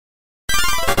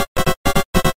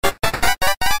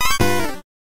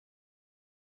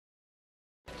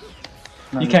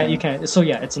No, You can't. So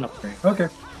yeah, it's an upgrade. Okay.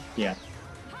 Yeah.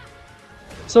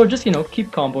 So just, you know,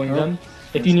 keep comboing them.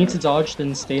 If you need to Okay. dodge,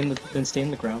 then stay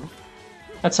in the ground.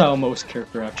 That's how most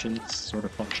character actions sort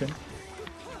of function.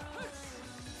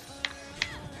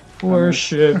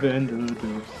 Worship and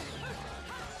do.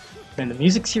 Man, the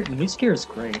music here is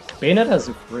great. Bayonetta has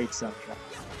a great soundtrack.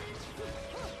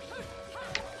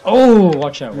 Oh,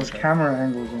 watch out! These Watch out. camera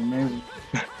angles are amazing.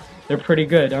 They're pretty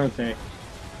good, aren't they?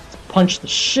 Punch the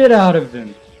shit out of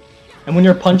them. And when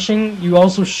you're punching, you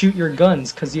also shoot your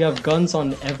guns, because you have guns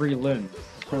on every limb.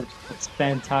 Of course. That's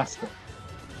fantastic.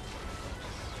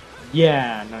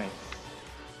 Yeah, nice.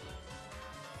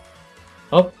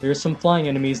 Oh, there's some flying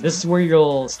enemies. This is where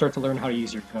you'll start to learn how to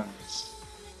use your guns.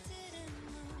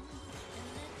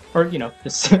 Or, you know,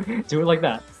 just do it like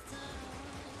that.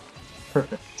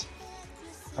 Perfect.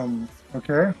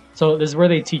 Okay. So this is where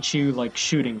they teach you, like,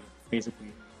 shooting, basically.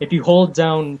 If you hold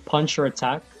down punch or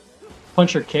attack,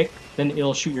 punch or kick, then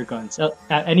it'll shoot your guns. At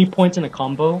any point in a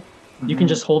combo, you can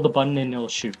just hold the button and it'll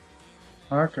shoot.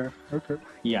 Okay. Okay.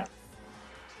 Yeah.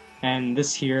 And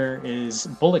this here is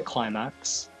bullet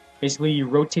climax. Basically, you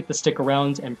rotate the stick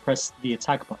around and press the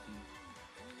attack button,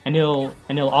 and it'll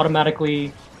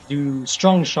automatically do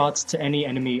strong shots to any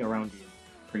enemy around you,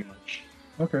 pretty much.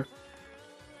 Okay.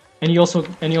 And you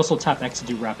also tap X to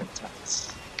do rapid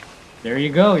attacks. There you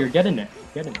go. You're getting it.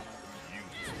 Getting it.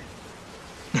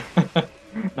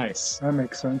 Nice. That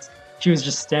makes sense. She was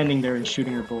just standing there and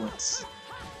shooting her bullets.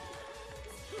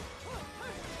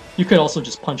 You could also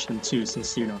just punch them too,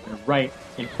 since you know they're right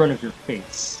in front of your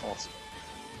face. Also.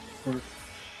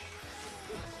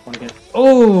 Want to get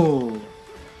oh.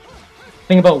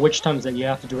 Thing about witch time is that you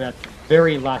have to do it at the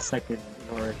very last second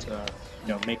in order to, you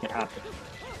know, make it happen.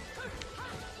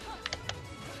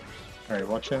 All right,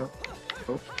 watch out.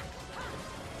 Oh.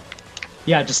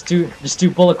 Yeah, just do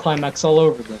bullet climax all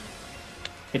over them.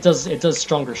 It does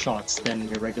stronger shots than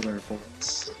your regular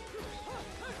bullets.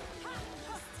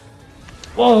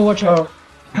 Whoa, watch out!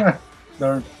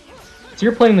 Darn. So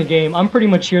you're playing the game. I'm pretty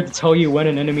much here to tell you when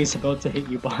an enemy's about to hit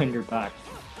you behind your back.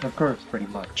 Of course. Pretty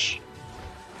much.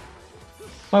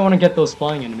 Might want to get those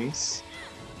flying enemies.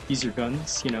 Use your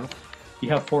guns, you know. You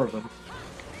have 4 of them.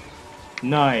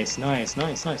 Nice, nice,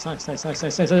 nice, nice, nice, nice, nice,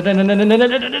 nice,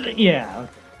 nice. Yeah.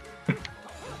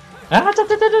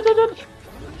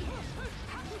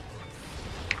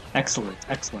 Excellent,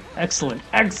 excellent, excellent,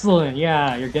 excellent.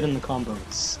 Yeah, you're getting the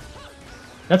combos.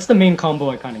 That's the main combo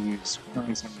I kind of use for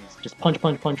these enemies. Just punch,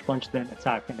 punch, punch, punch, then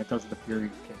attack, and it does the fury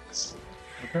kicks.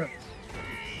 Okay.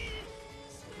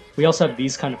 We also have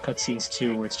these kind of cutscenes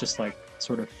too, where it's just like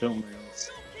sort of film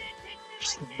reels,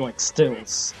 just like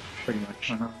stills, pretty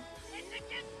much.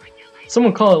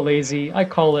 Someone call it lazy. I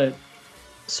call it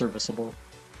serviceable.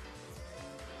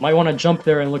 Might want to jump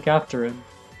there and look after him.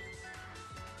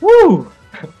 Woo!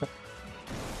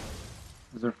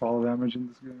 Is there fall damage in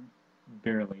this game?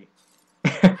 Barely.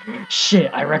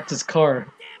 Shit, I wrecked his car.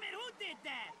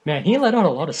 Man, he let out a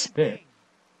lot of spit.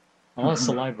 A lot of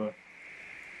saliva.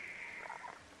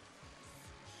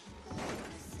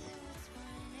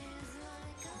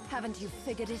 Haven't you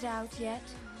figured it out yet?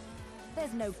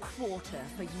 There's no quarter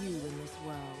for you in this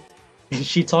world. Is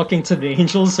she talking to the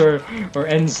angels or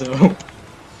Enzo?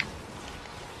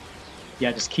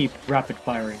 Yeah, just keep rapid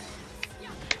firing.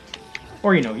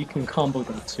 Or, you know, you can combo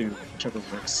them too, whichever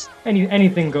works.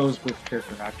 Anything goes with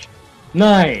character action.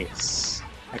 Nice!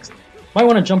 Excellent. Might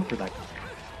want to jump for that guy.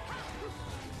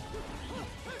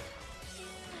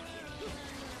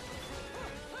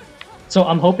 So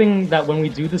I'm hoping that when we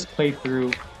do this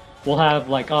playthrough, we'll have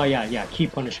like, oh yeah,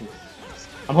 keep punishing.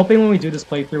 I'm hoping when we do this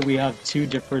playthrough, we have 2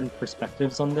 different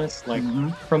perspectives on this. Like,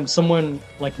 from someone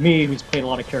like me, who's played a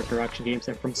lot of character action games,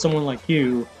 and from someone like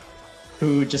you,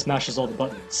 who just mashes all the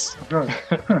buttons.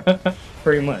 Okay.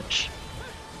 Pretty much.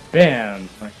 Bam!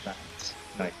 Like that.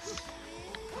 Nice.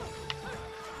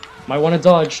 Might want to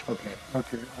dodge. Okay.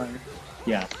 Okay.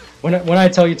 Yeah. When I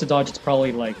tell you to dodge, it's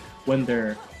probably like when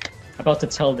they're about to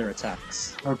tell their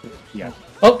attacks. Okay. Yeah.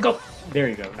 Oh, go! There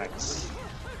you go. Nice.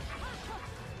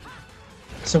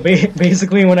 So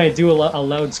basically, when I do a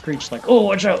loud screech like, "Oh,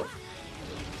 watch out!"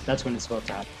 that's when it's about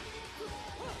to happen.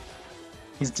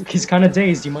 He's kind of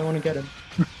dazed. You might want to get him.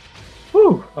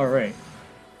 Whew! All right.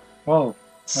 Whoa.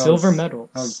 Silver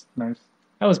medals. That was nice.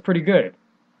 That was pretty good.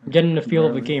 Getting the feel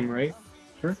of the game, right?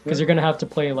 Sure. Because you're gonna have to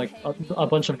play like a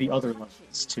bunch of the other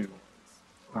levels too.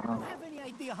 Have any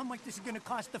idea how much this is gonna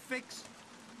cost to fix?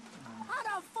 How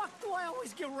the fuck do I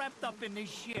always get wrapped up in this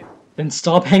shit? Then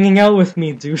stop hanging out with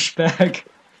me, douchebag.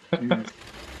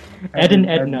 Ed and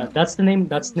Edna. That's the name.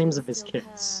 That's the names of his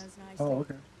kids. Oh,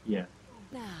 okay. Yeah.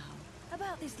 Now,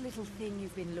 about this little thing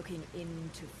you've been looking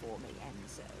into for me,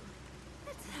 Enzo?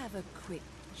 Let's have a quick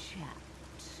chat.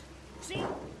 See?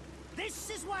 This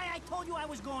is why I told you I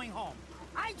was going home.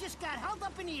 I just got held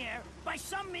up in the air by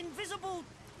some invisible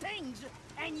things,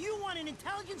 and you want an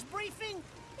intelligence briefing?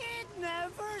 It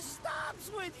never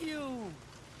stops with you!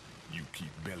 You keep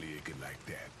belly aching like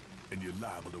that, and you're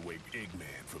liable to wake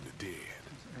Eggman from the dead.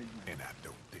 And I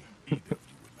don't think either of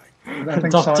you would like that. I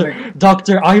think Sonic.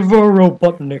 Dr. Ivor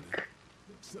Robotnik.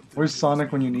 Where's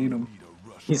Sonic when you need him?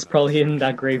 He's probably in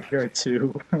that graveyard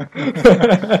too.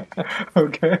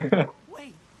 Okay.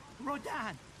 Wait,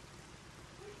 Rodan!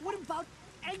 What about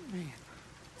Eggman?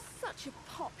 Such a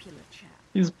popular chap.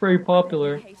 He's very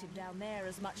popular. I hate him down there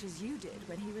as much as you did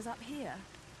when he was up here.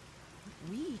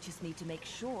 We just need to make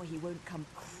sure he won't come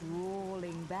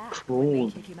crawling back when Cool.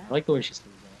 they kick him I out. like the way she says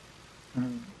that.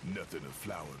 Nothing a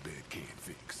flower bed can't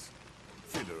fix.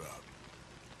 Fill her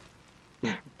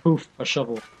up. Poof, a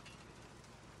shovel.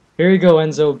 Here you go,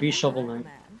 Enzo. Be Shovel Knight.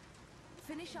 Man,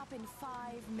 finish up in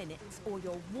 5 minutes or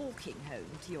you're walking home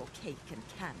to your cake and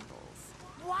candles.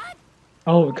 What?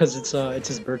 Oh, because it's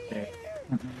his birthday.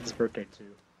 His birthday too.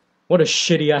 What a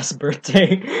shitty ass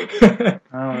birthday.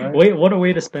 Alright. Wait, what a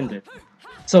way to spend it.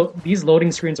 So these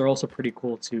loading screens are also pretty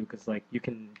cool too, because like you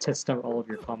can test out all of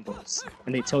your combos,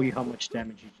 and they tell you how much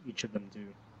damage each of them do.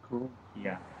 Cool.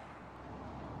 Yeah.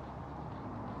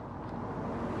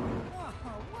 Oh,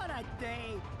 what a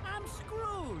day! I'm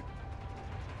screwed!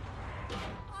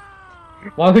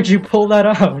 Ah, Why would you pull that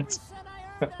out? I said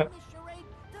I earned on this charade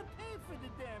to pay for the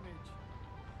damage.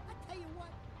 I tell you what,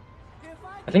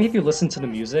 I think if you listen to the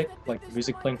music, like the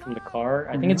music playing from the car,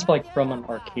 I think it's like from an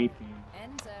arcade game.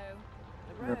 Enzo, the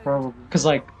Yeah, road. probably. Cause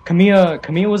like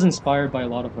Kamiya was inspired by a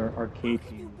lot of her arcade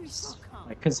games.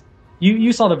 Like, cause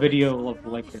you saw the video of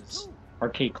like his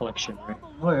arcade collection, right?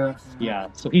 Oh yeah. Yeah,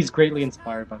 so he's greatly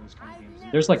inspired by those kind of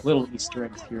games. There's like little Easter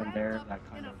eggs here and there that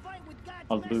kind of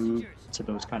allude to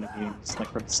those kind of games, like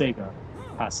from Sega,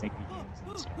 past Sega games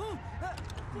and stuff.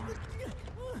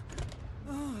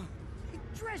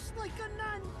 Dressed like a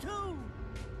nun, too!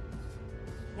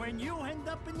 When you end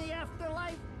up in the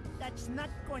afterlife, that's not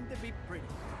going to be pretty.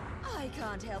 I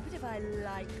can't help it if I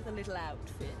like the little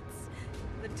outfits.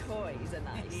 The toys are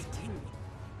nice too.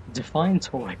 Define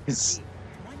toys.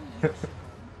 20 years ago,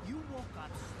 you woke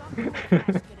up stuck in a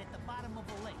basket at the bottom of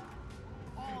a lake.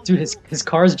 All Dude, you his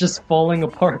car's just falling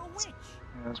could apart. be a witch.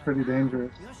 Yeah, it's pretty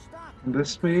dangerous. You're stuck. And this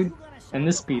speed? You gotta And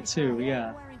this speed sacrifice too, all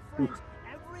yeah. wearing threads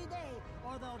every day,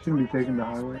 or they'll Shouldn't be drive taking the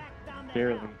your ass highway. back down to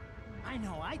Barely. hell. I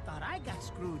know, I thought I got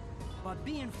screwed, but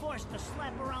being forced to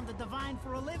slap around the divine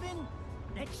for a living,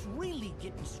 that's really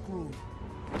getting screwed.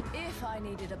 If I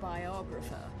needed a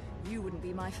biographer, you wouldn't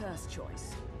be my first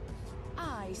choice.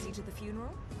 I see to the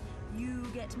funeral. You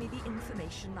get me the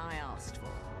information I asked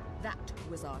for. That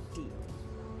was our deal.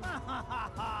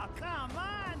 Come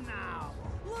on now!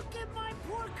 Look at my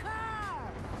poor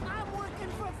car! I'm working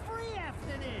for free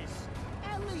after this!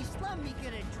 At least let me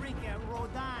get a drink at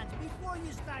Rodon's before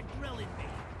you start grilling me.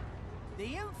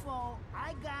 The info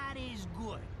I got is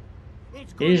good.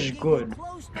 It's going Is to get good. you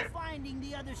close to finding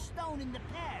the other stone in the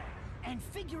pair and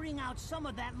figuring out some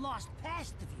of that lost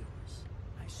past of yours.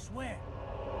 I swear.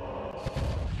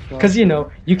 Cause you know,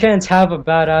 you can't have a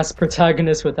badass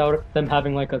protagonist without them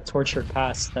having like a tortured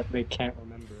past that they can't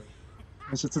remember.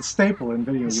 It's a staple in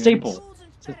video games. Staple.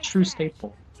 It's a true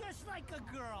staple. Just like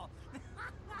a girl.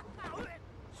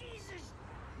 Jesus,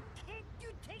 can't you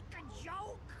take a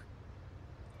joke?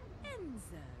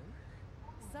 Enzo,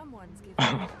 someone's giving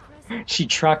me a present. She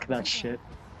tracked that shit.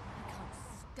 I can't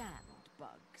stand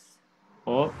bugs.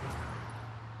 Oh,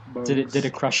 Bugs. did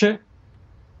it crush it?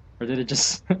 Or did it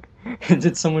just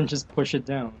did someone just push it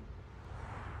down?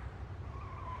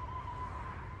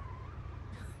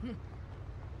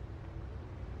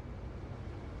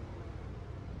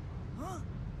 Huh?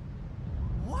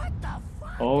 What the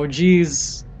fuck? Oh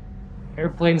jeez.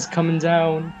 Airplane's coming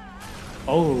down.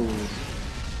 Oh.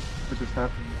 What just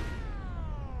happened?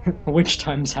 Which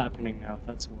time's happening now,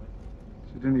 that's what.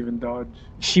 She didn't even dodge.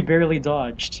 She barely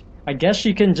dodged. I guess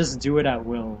she can just do it at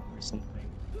will or something.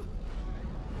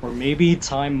 Or maybe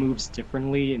time moves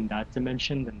differently in that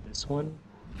dimension than this one.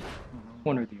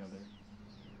 One or the other.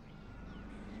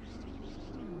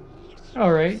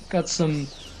 Alright, got some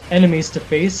enemies to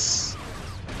face.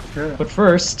 Yeah. But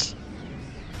first,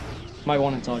 might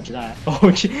want to dodge that. Oh,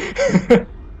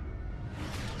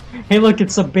 hey look,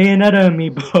 it's a Bayonetta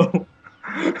amiibo.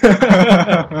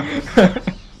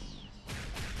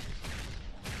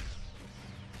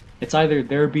 It's either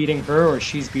they're beating her or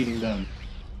she's beating them.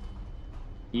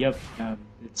 Yep,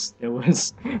 it's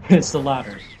the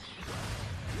latter.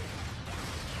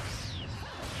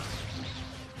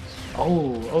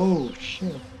 Oh,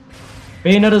 shit.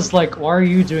 Bayonetta's like, why are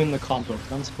you doing the combo?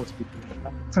 I'm supposed to be doing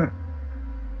that.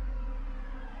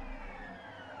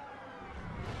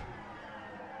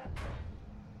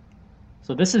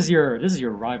 So this is your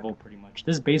rival pretty much.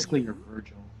 This is basically your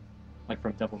Virgil, like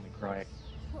from Devil May Cry.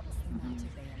 What's the matter,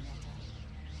 Bayonetta?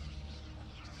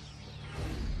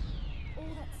 All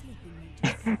that sleeping you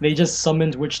just... They just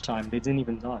summoned Witch Time. They didn't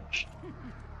even dodge.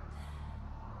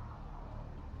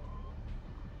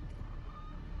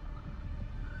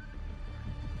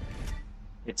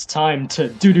 It's time to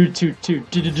duel.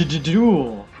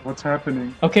 What's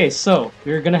happening? Okay, so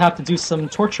you're gonna have to do some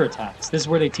torture attacks. This is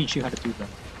where they teach you how to do them.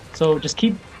 So just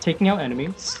keep taking out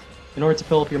enemies in order to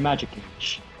fill up your magic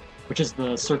gauge, which is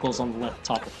the circles on the left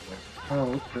top of the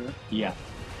Oh, okay. Yeah.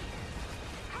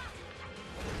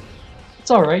 It's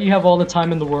alright, you have all the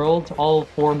time in the world, all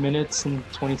 4 minutes and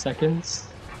 20 seconds.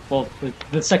 Well,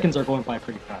 the seconds are going by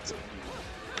pretty fast.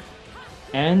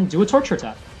 And do a torture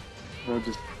attack. Well,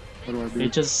 just what do I do?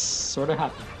 It just sort of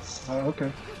happens. Oh,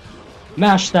 okay.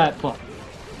 Mash that button.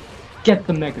 Get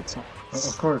the megatons.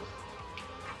 Of course.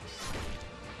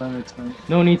 That makes sense.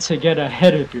 No need to get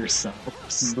ahead of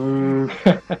yourselves. Boo.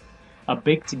 A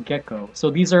baked gecko. So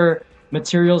these are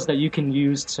materials that you can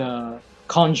use to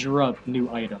conjure up new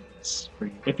items for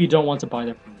you, if you don't want to buy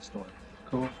them from the store.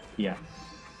 Cool. Yeah.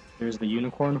 There's the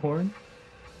unicorn horn.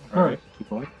 Alright. Keep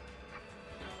going.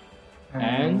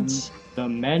 And the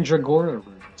mandragora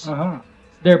root. Uh-huh.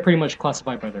 They're pretty much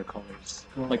classified by their colors.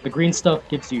 Cool. Like the green stuff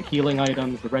gives you healing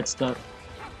items, the red stuff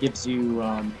gives you,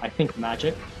 I think,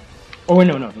 magic. Oh, wait,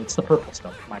 no, it's the purple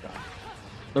stuff, my god.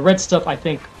 The red stuff, I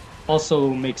think, also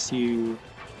makes you...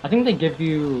 I think they give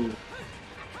you,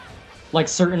 like,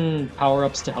 certain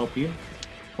power-ups to help you.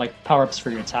 Like, power-ups for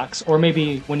your attacks. Or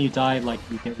maybe when you die, like,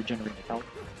 you get regenerated health.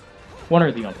 One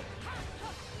or the other.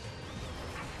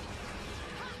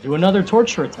 Do another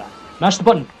torture attack. Mash the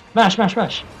button. Mash, mash,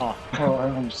 mash. Oh, Oh,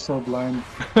 I'm so blind.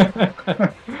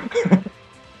 I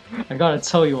gotta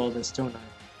tell you all this, don't I?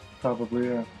 Probably,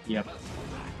 yeah. Yep.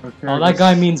 Okay. Oh, that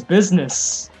guy means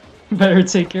business. Better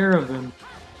take care of him.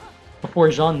 Before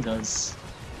Jeane does.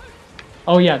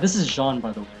 Oh yeah, this is Jeane,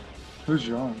 by the way. Who's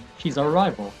Jeane? She's our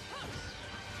rival,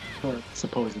 What?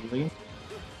 supposedly.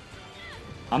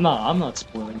 I'm not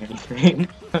spoiling anything.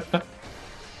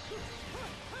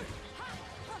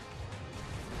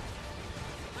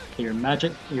 Okay, your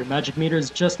magic meter is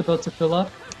just about to fill up,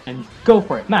 and go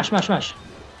for it. Mash, mash, mash.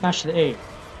 Mash the A. I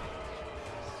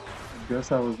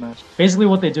guess I was matched. Basically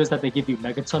what they do is that they give you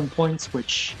megaton points,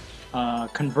 which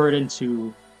convert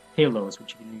into halos,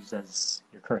 which you can use as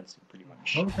your currency, pretty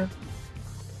much. Okay.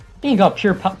 And you got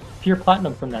pure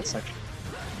platinum from that section.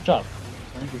 Good job.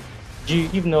 Thank you.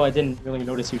 Even though I didn't really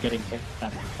notice you getting hit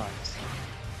that many times.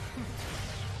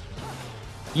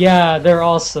 Yeah, they're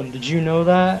awesome. Did you know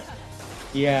that?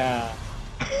 Yeah.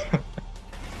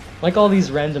 Like all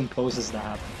these random poses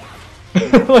that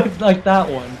happen. like that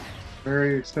one.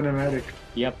 Very cinematic.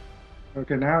 Yep.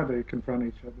 Okay, now they confront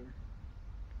each other.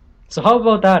 So how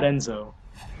about that, Enzo?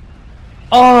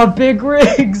 Oh, big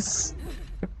rigs!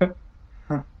 Huh.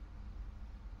 And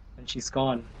she's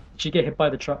gone. Did she get hit by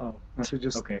the truck? Oh, She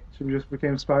just okay. She just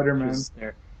became Spider-Man. She's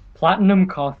there. Platinum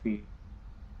coffee.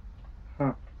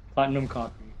 Huh. Platinum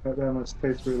coffee. That must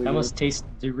taste really That good. must taste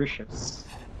delicious.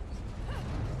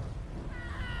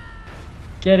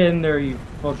 Get in there, you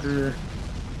fucker.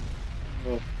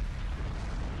 Oh.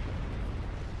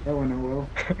 That went in well.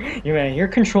 Yeah, man, your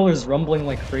controller's rumbling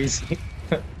like crazy.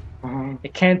 Uh-huh.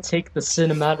 It can't take the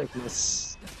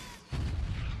cinematicness.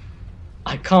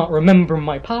 I can't remember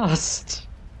my past.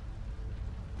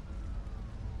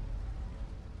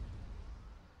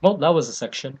 Well, that was a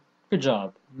section. Good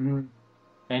job. Mhm.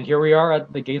 And here we are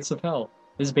at the Gates of Hell.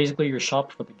 This is basically your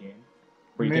shop for the game,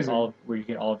 where you get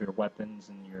Amazing. all of your weapons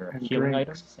and your And healing drinks.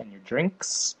 items and your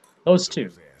drinks. Those two.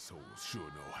 Those assholes sure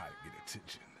know how to get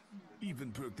attention.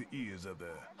 Even perk the ears of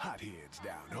the hotheads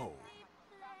down home.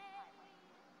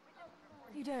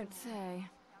 You don't say.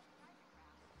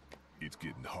 It's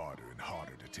getting harder and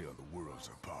harder to tell the worlds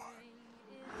apart.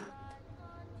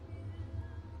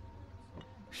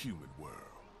 Human world.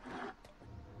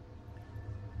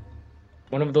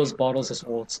 One of those bottles is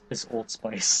Old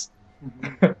Spice.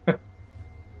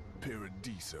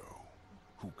 Paradiso.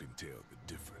 Who can tell the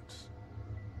difference?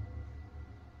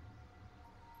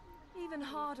 Even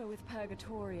harder with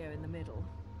Purgatorio in the middle.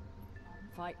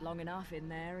 Fight long enough in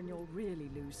there and you'll really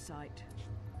lose sight.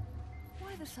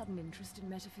 Why the sudden interest in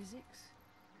metaphysics?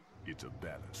 It's a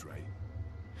balance, right?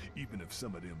 Even if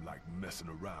some of them like messing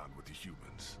around with the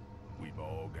humans, we've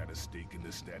all got a stake in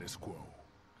the status quo.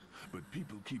 But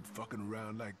people keep fucking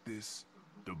around like this,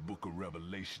 The Book of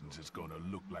Revelations is gonna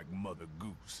look like Mother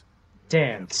Goose.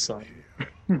 Damn, son.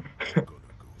 Gonna go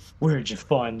Where'd you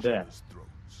find that? his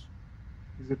throats.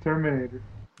 He's a Terminator.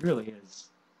 Really is.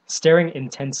 Staring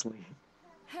intensely.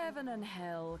 Heaven and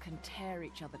hell can tear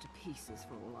each other to pieces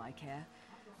for all I care.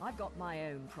 I've got my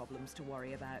own problems to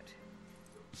worry about.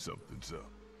 Something's up.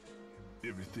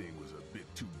 Everything was a bit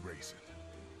too bracing,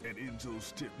 and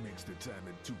Enzo's tip makes the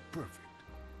timing too perfect.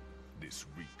 This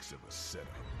reeks of a setup.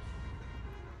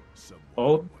 Someone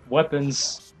Oh, with one of weapons.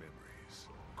 those lost memories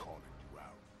calling you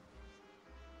out.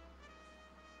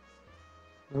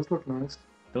 Those look nice.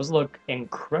 Those look Got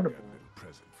incredible. a little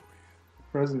present for you.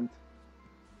 Present.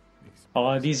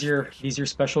 Oh, these your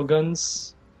special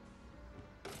guns?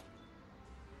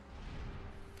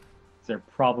 They're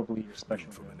probably your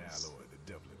special From an guns. alloy the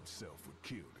devil himself would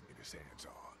kill to get his hands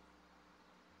on.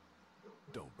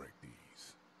 Don't break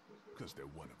these, because they're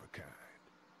one of a kind.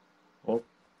 Oh,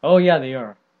 oh yeah, they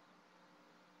are.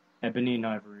 Ebony and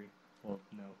ivory. Well,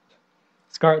 no.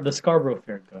 The Scarborough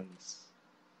Fair guns.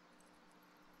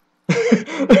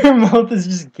 Her mouth is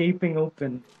just gaping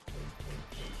open.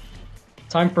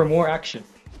 Time for more action.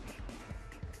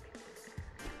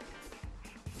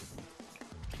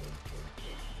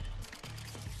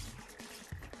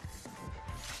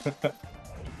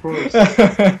 Of course.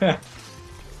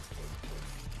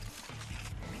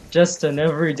 Just an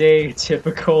everyday,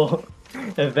 typical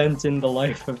event in the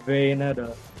life of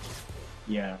Bayonetta.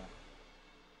 Yeah.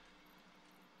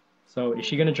 So, is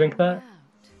she gonna drink that? Out.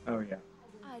 Oh yeah.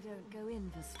 I don't go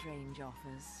in for strange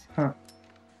offers. Huh.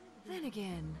 Then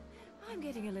again, I'm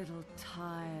getting a little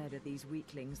tired of these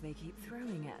weaklings they keep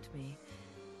throwing at me.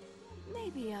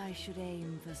 Maybe I should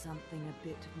aim for something a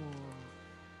bit more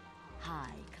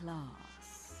high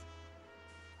class.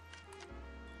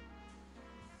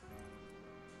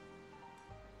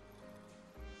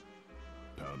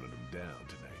 Pounding them down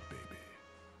tonight, baby.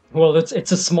 Well,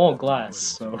 it's a small glass,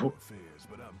 so Affairs,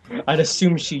 but I'm pretty I'd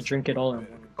assume she'd drink it all in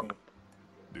one gulp.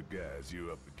 The guys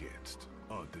you're up against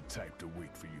aren't the type to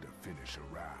wait for you to finish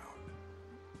a round.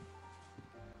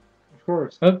 Of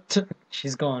course. Oh,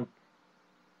 she's gone.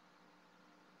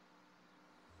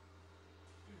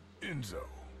 Enzo,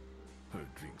 her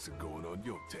drinks are going on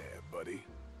your tab, buddy.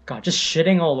 God, just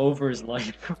shitting all over his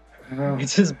life. I know.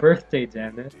 It's his birthday,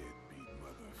 damn it. Deadbeat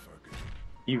motherfucker.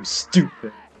 You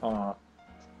stupid. Aw.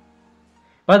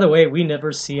 By the way, we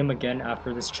never see him again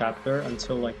after this chapter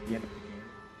until like the end of the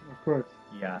game. Of course.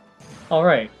 Yeah.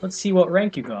 Alright, let's see what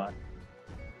rank you got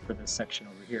for this section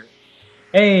over here.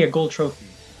 Hey, a gold trophy.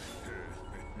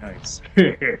 Nice.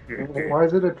 Why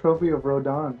is it a trophy of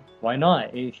Rodan? Why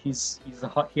not? He has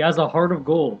a heart of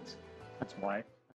gold. That's why.